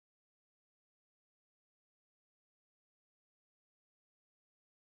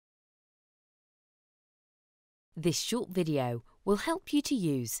This short video will help you to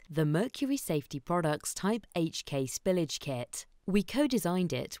use the Mercury Safety Products Type HK Spillage Kit. We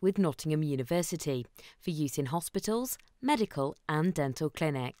co-designed it with Nottingham University for use in hospitals, medical and dental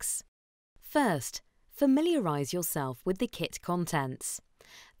clinics. First, familiarise yourself with the kit contents.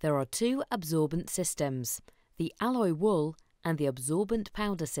 There are two absorbent systems, the alloy wool and the absorbent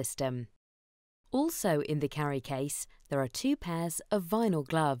powder system. Also in the carry case, there are two pairs of vinyl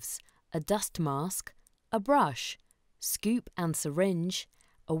gloves, a dust mask, a brush, scoop and syringe,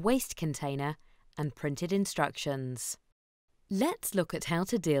 a waste container and printed instructions. Let's look at how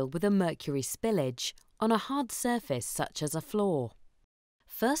to deal with a mercury spillage on a hard surface such as a floor.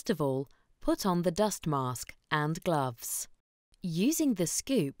 First of all, put on the dust mask and gloves. Using the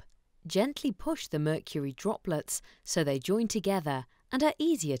scoop, gently push the mercury droplets so they join together and are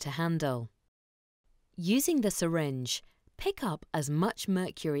easier to handle. Using the syringe, pick up as much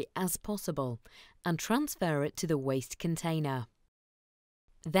mercury as possible and transfer it to the waste container.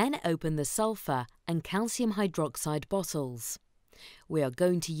 Then open the sulfur and calcium hydroxide bottles. We are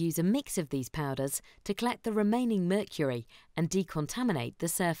going to use a mix of these powders to collect the remaining mercury and decontaminate the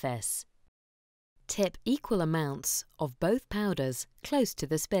surface. Tip equal amounts of both powders close to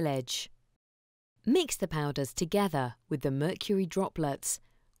the spillage. Mix the powders together with the mercury droplets,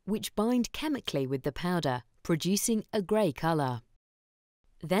 which bind chemically with the powder, producing a grey colour.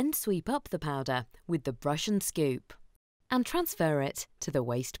 Then sweep up the powder with the brush and scoop and transfer it to the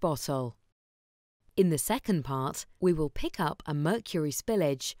waste bottle. In the second part, we will pick up a mercury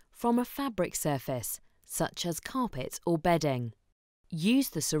spillage from a fabric surface, such as carpet or bedding. Use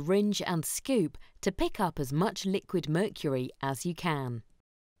the syringe and scoop to pick up as much liquid mercury as you can,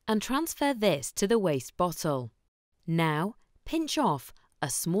 and transfer this to the waste bottle. Now, pinch off a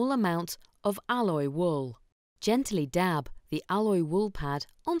small amount of alloy wool. Gently dab the alloy wool pad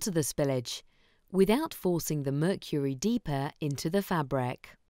onto the spillage, without forcing the mercury deeper into the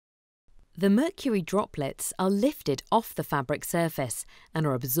fabric. The mercury droplets are lifted off the fabric surface and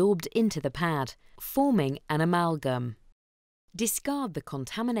are absorbed into the pad, forming an amalgam. Discard the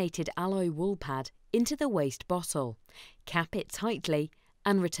contaminated alloy wool pad into the waste bottle, cap it tightly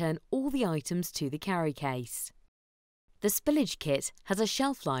and return all the items to the carry case. The spillage kit has a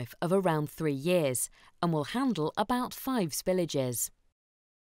shelf life of around 3 years and will handle about 5 spillages.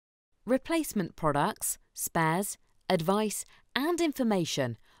 Replacement products, spares, advice and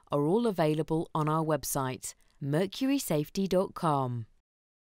information are all available on our website, mercurysafety.com.